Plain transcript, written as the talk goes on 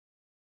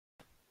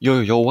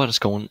Yo, what is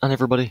going on,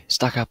 everybody?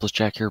 Stockopolis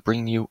Jack here,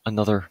 bringing you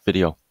another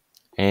video.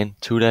 And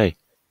today,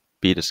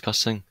 be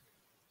discussing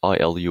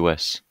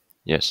ILUS.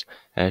 Yes,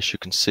 as you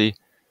can see,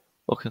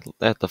 looking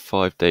at the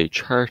 5-day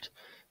chart,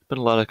 been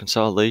a lot of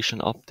consolidation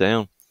up,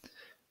 down,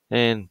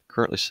 and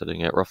currently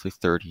sitting at roughly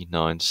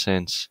 39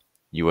 cents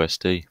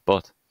USD.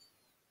 But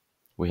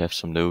we have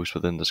some news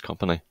within this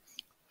company. A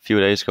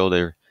few days ago,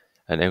 they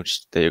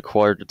announced they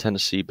acquired the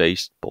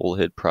Tennessee-based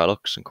Bullhead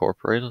Products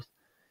Incorporated,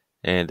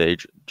 and they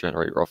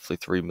generate roughly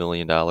 $3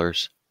 million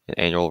in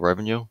annual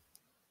revenue.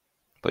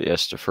 But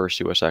yes, the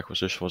first US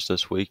acquisition was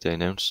this week. They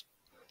announced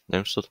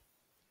it.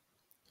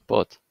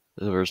 But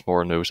there's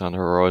more news on the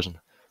horizon.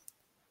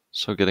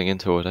 So getting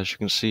into it, as you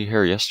can see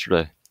here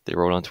yesterday, they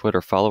wrote on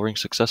Twitter, following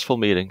successful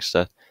meetings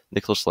that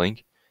Nicholas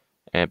Link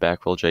and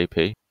Backwell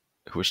JP,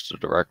 who is the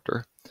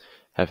director,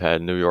 have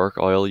had, New York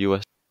Oil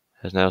US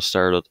has now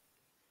started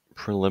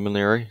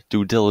preliminary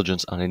due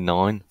diligence on a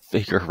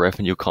 9-figure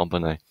revenue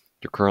company.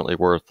 They're currently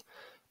worth,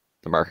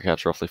 the market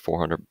cap's roughly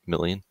 $400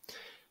 million.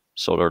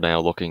 So they're now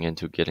looking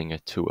into getting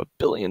it to $1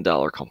 billion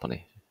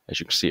company. As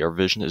you can see, our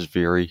vision is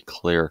very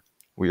clear.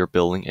 We are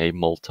building a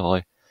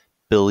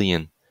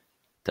multi-billion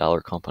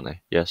dollar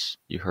company. Yes,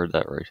 you heard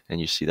that right,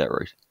 and you see that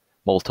right.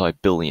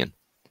 Multi-billion.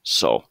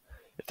 So,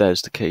 if that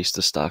is the case,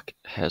 the stock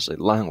has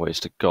a long ways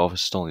to go.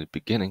 It's only the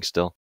beginning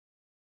still.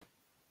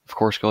 Of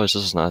course, guys,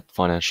 this is not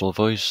financial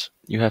advice.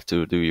 You have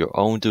to do your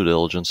own due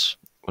diligence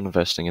when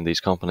investing in these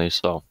companies.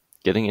 So,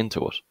 getting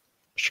into it.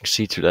 As you can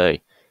see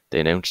today, they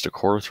announced their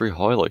Q3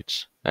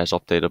 highlights, as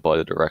updated by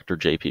the director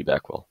JP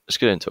Backwell. Let's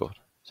get into it.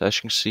 So as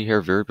you can see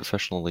here, very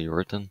professionally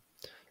written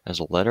as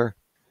a letter.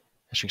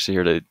 As you can see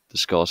here, they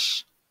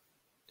discuss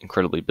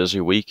incredibly busy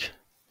week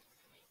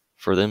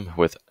for them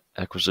with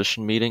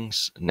acquisition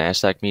meetings,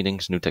 NASDAQ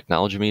meetings, new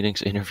technology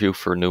meetings, interview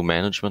for new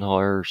management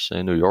hires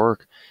in New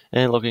York,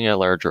 and looking at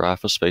larger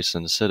office space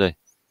in the city.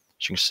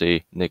 As you can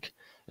see, Nick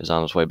is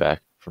on his way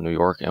back from New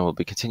York and will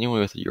be continuing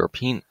with the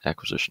European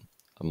acquisition,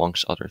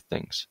 amongst other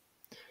things.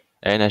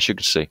 And as you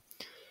can see,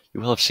 you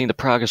will have seen the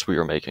progress we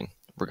are making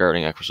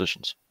regarding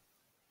acquisitions.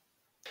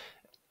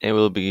 And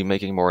we'll be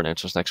making more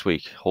announcements next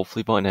week.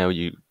 Hopefully by now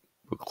you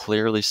will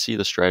clearly see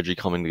the strategy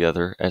coming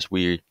together as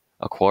we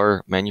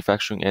acquire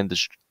manufacturing and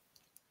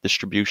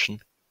distribution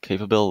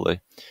capability.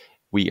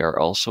 We are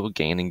also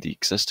gaining the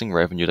existing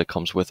revenue that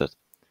comes with it.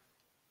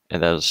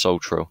 And that is so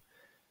true.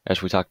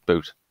 As we talked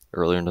about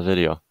earlier in the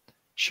video,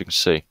 as you can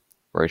see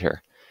right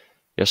here.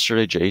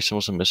 Yesterday, Jason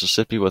was in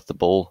Mississippi with the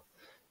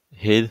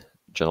Bullhead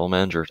general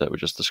manager that we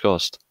just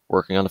discussed,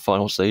 working on the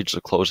final stages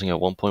of closing a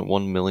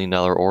 $1.1 million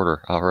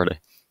order already.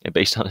 And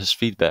based on his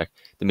feedback,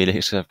 the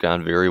meetings have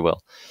gone very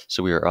well.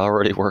 So we are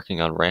already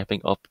working on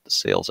ramping up the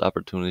sales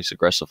opportunities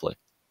aggressively.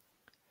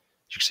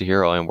 As you can see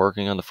here, I am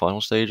working on the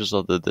final stages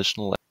of the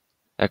additional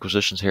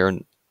acquisitions here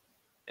and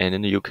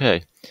in the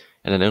UK.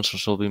 And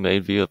announcements will be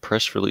made via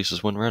press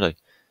releases when ready.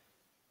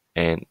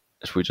 And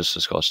as we just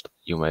discussed,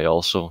 you may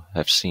also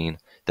have seen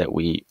that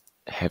we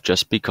have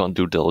just begun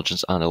due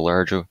diligence on a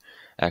larger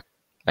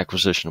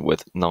acquisition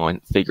with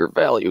 9-figure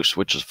values,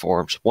 which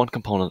forms one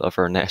component of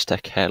our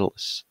NASDAQ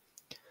catalyst.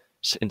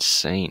 It's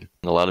insane.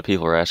 And a lot of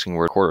people are asking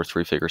where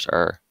Q3 figures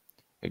are.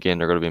 Again,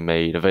 they're going to be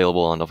made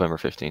available on November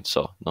 15th,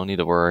 so no need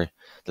to worry.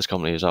 This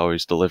company has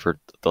always delivered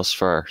thus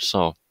far.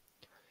 So,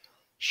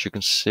 as you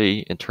can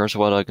see, in terms of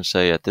what I can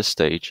say at this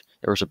stage,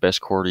 it was the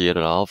best quarter yet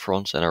on all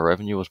fronts, and our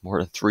revenue was more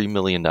than $3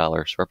 million,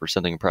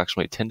 representing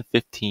approximately 10 to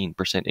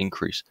 15%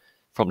 increase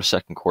from the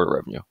second quarter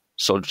revenue.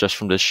 So just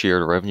from this year,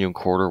 the revenue in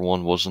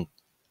Q1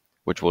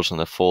 which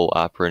wasn't a full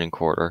operating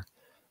quarter,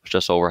 was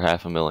just over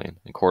 $500,000.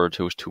 In Q2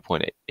 was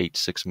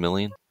 $2.86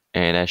 million.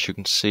 And as you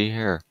can see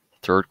here,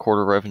 third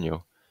quarter revenue,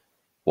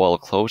 while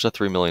it closed at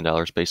 $3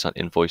 million based on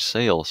invoice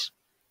sales.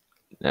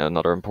 Now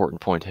another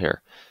important point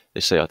here. They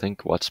say, I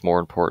think what's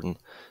more important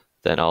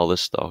than all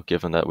this though,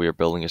 given that we are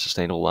building a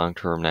sustainable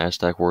long-term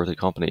NASDAQ-worthy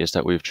company, is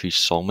that we've achieved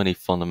so many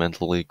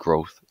fundamentally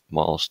growth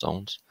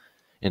milestones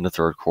in the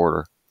third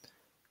quarter.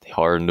 They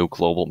hired a new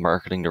global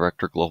marketing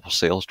director, global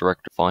sales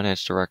director,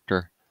 finance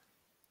director.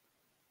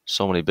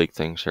 So many big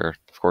things here.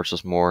 Of course,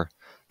 there's more.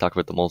 Talk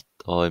about the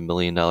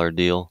multi-million-dollar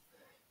deal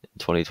in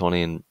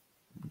 2020 in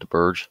the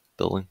Burge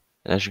building.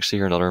 And as you can see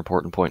here, another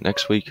important point.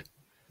 Next week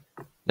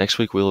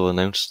we will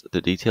announce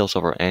the details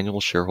of our annual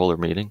shareholder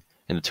meeting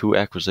and the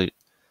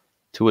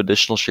two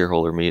additional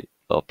shareholder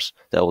meetups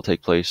that will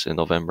take place in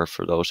November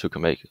for those who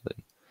can make it.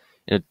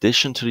 In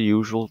addition to the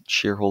usual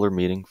shareholder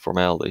meeting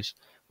formalities,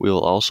 we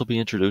will also be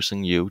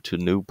introducing you to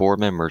new board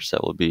members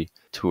that will be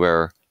to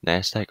our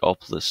NASDAQ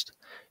uplist,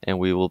 and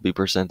we will be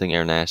presenting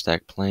our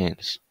NASDAQ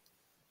plans.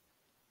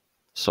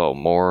 So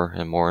more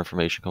and more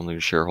information coming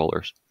to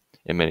shareholders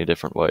in many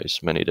different ways,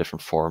 many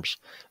different forms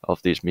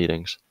of these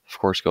meetings. Of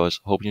course, guys,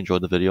 hope you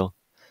enjoyed the video.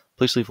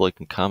 Please leave a like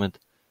and comment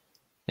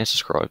and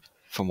subscribe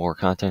for more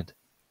content.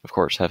 Of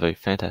course, have a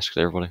fantastic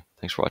day, everybody.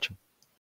 Thanks for watching.